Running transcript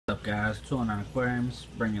up, guys? 209 Aquariums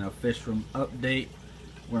bringing a fish room update.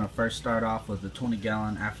 We're going to first start off with the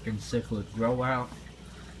 20-gallon African cichlid grow out.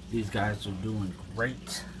 These guys are doing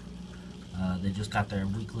great. They just got their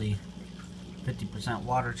weekly 50%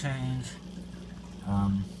 water change.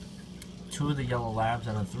 Two of the yellow labs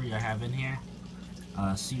out of three I have in here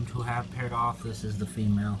seem to have paired off. This is the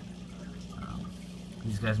female.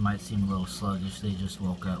 These guys might seem a little sluggish. They just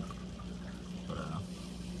woke up. But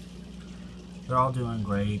they're all doing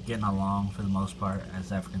great, getting along for the most part,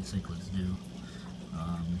 as African cichlids do.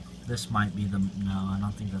 This might be the, no, I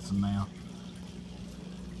don't think that's a male.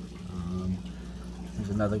 There's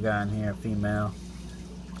another guy in here, female.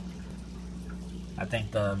 I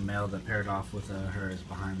think the male that paired off with her is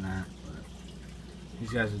behind that. But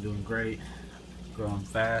these guys are doing great, growing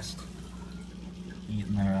fast,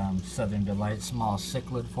 eating their Southern Delight small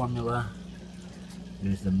cichlid formula.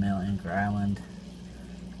 There's the male Anchor Island,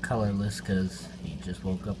 colorless because he just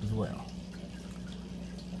woke up as well.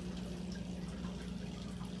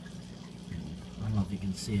 I don't know if you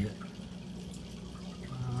can see it.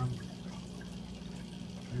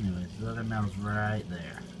 Anyways, the other male's right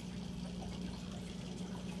there.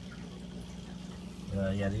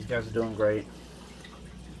 Yeah, these guys are doing great.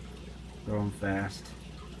 Growing fast.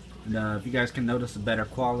 And if you guys can notice the better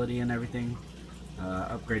quality and everything,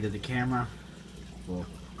 upgraded the camera. Well,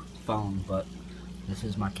 phone, but this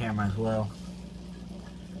is my camera as well.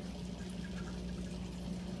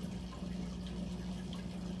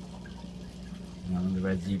 And the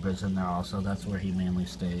red zebra's in there also. That's where he mainly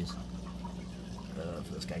stays. If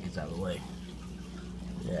this guy gets out of the way.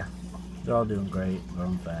 Yeah, they're all doing great,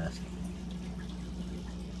 growing fast.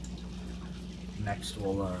 Next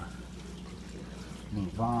we'll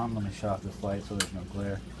move on. Let me shut off this light so there's no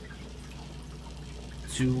glare.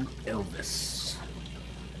 To Elvis.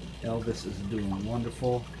 Elvis is doing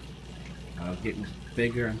wonderful. Getting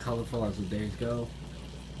bigger and colorful as the days go.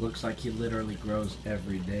 Looks like he literally grows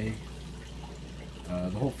every day.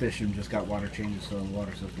 The whole fish room just got water changes, so the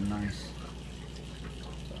water's looking nice.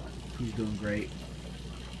 He's doing great.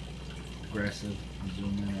 Aggressive. I'm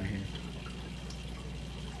zooming in right here.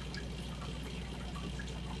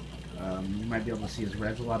 You might be able to see his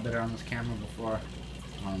reds a lot better on this camera. Before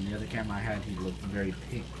on the other camera I had, he looked very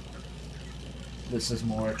pink. This is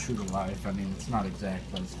more true to life. I mean, it's not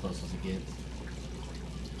exact, but as close as it gets.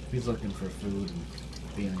 He's looking for food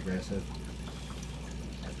and being aggressive.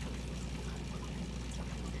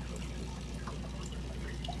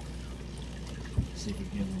 See if we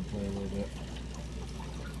can get him to play a little bit.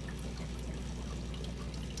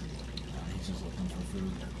 He's just looking for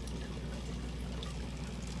food.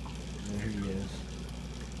 There he is.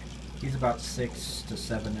 He's about 6 to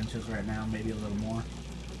 7 inches right now, maybe a little more.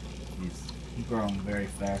 He's growing very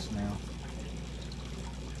fast now.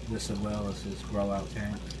 This as well as his grow out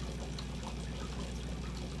tank.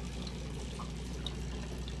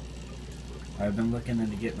 I've been looking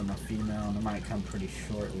into getting him a female, and it might come pretty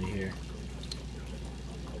shortly here.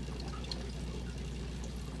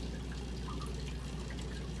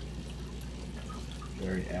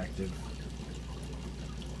 Very active.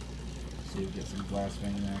 See if we get some glass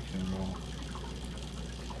veined action and roll.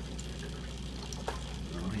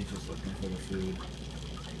 No, he's just looking for the food.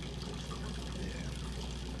 Yeah.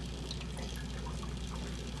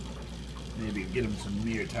 Maybe get him some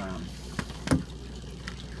mirror time.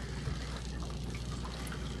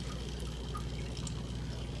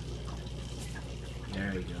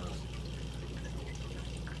 There he goes.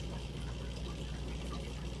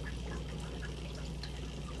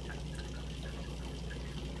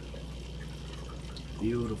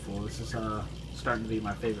 Beautiful. This is starting to be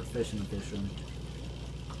my favorite fish in the fish room.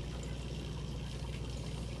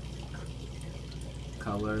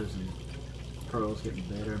 Colors and pearls getting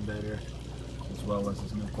better and better, as well as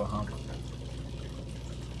his nuclear hump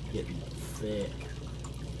getting thick.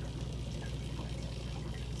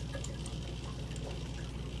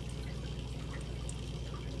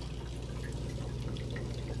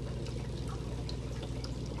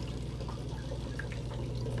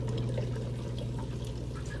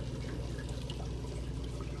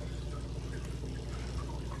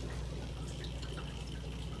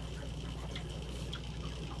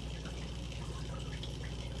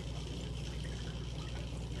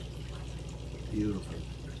 Beautiful.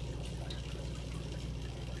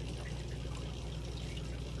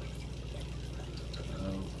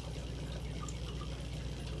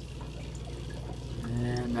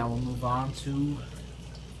 And now we'll move on to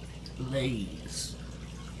Blaze.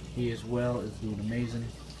 He as well is doing amazing.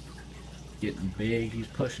 Getting big. He's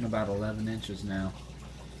pushing about 11 inches now.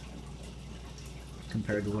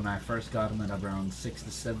 Compared to when I first got him at around 6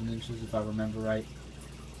 to 7 inches, if I remember right.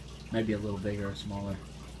 maybe a little bigger or smaller,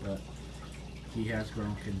 but he has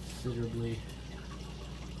grown considerably.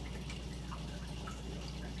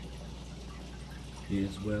 He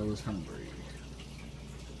as well as hungry.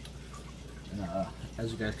 And,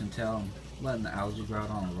 as you guys can tell, I'm letting the algae grow out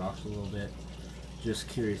on the rocks a little bit. Just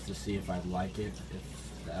curious to see if I'd like it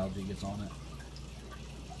if the algae gets on it.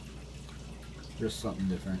 Just something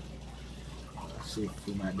different. See if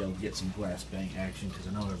we might be able to get some glass bank action, because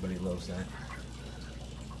I know everybody loves that.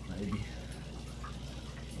 Maybe.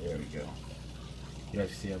 There we go. You guys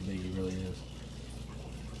can see how big he really is.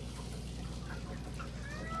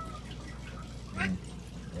 And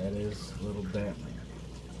that is little Batman.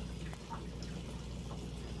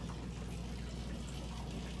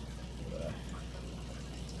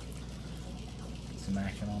 Some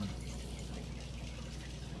action on him.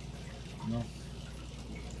 No.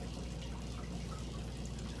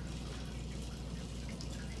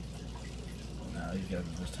 No, these guys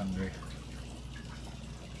are just hungry.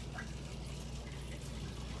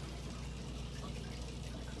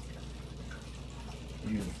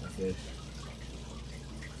 Beautiful fish.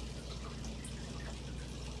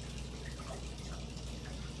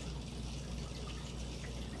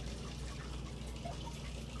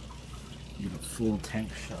 Get a full tank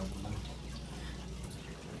shot of him.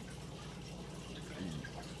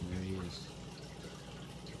 There he is.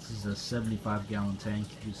 This is a 75-gallon tank.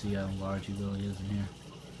 You see how large he really is in here.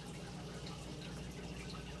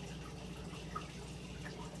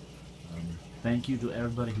 Thank you to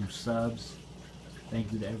everybody who subs.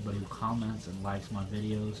 Thank you to everybody who comments and likes my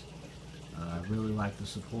videos. I really like the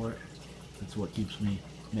support. It's what keeps me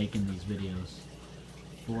making these videos.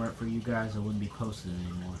 If it weren't for you guys, I wouldn't be posting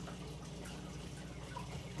anymore.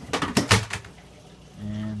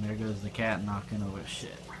 And there goes the cat knocking over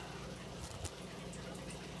shit.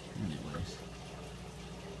 Anyways.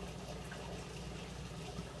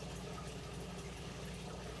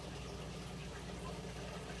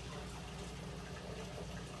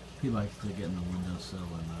 He likes to get in the windowsill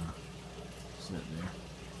and sit there.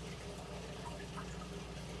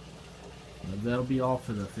 But that'll be all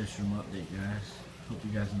for the fish room update, guys. Hope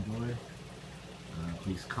you guys enjoy.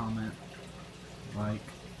 Please comment, like,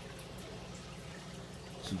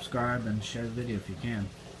 subscribe, and share the video if you can.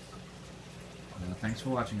 Thanks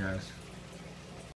for watching, guys.